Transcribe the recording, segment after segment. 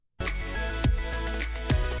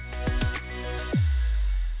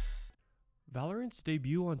Valorant's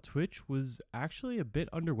debut on Twitch was actually a bit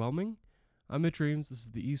underwhelming. I'm Mitch Reams, this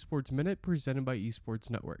is the Esports Minute presented by Esports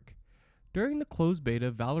Network. During the closed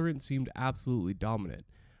beta, Valorant seemed absolutely dominant,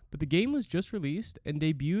 but the game was just released and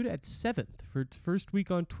debuted at 7th for its first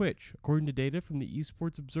week on Twitch, according to data from the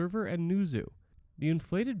Esports Observer and Newzoo. The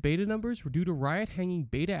inflated beta numbers were due to Riot hanging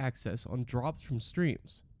beta access on drops from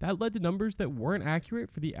streams. That led to numbers that weren't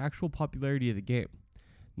accurate for the actual popularity of the game.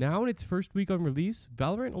 Now in its first week on release,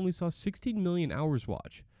 Valorant only saw 16 million hours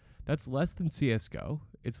watched. That's less than CSGO,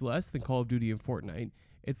 it's less than Call of Duty and Fortnite,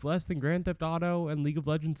 it's less than Grand Theft Auto and League of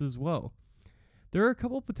Legends as well. There are a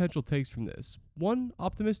couple potential takes from this, one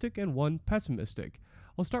optimistic and one pessimistic.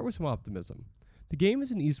 I'll start with some optimism. The game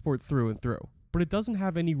is an esport through and through, but it doesn't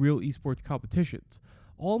have any real esports competitions.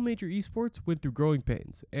 All major esports went through growing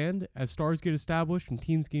pains, and as stars get established and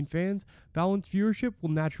teams gain fans, Valorant's viewership will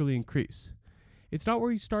naturally increase. It's not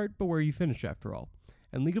where you start, but where you finish after all.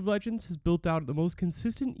 And League of Legends has built out the most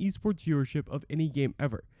consistent esports viewership of any game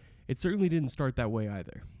ever. It certainly didn't start that way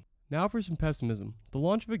either. Now for some pessimism. The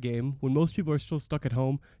launch of a game, when most people are still stuck at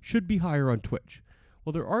home, should be higher on Twitch.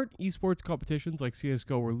 While there aren't esports competitions like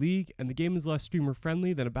CSGO or League, and the game is less streamer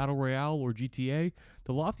friendly than a Battle Royale or GTA,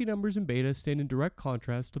 the lofty numbers in beta stand in direct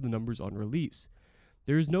contrast to the numbers on release.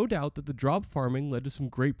 There is no doubt that the drop farming led to some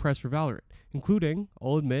great press for Valorant, including,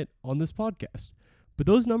 I'll admit, on this podcast. But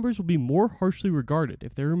those numbers will be more harshly regarded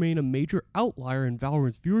if they remain a major outlier in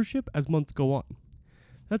Valorant's viewership as months go on.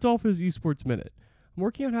 That's all for this Esports Minute. I'm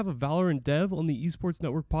working on having a Valorant dev on the Esports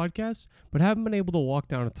Network podcast, but haven't been able to lock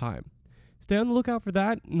down a time. Stay on the lookout for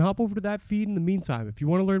that and hop over to that feed in the meantime if you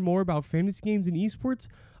want to learn more about fantasy games and esports,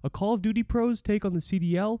 a Call of Duty Pro's take on the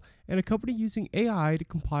CDL, and a company using AI to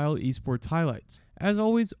compile esports highlights. As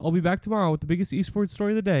always, I'll be back tomorrow with the biggest esports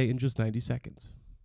story of the day in just 90 seconds.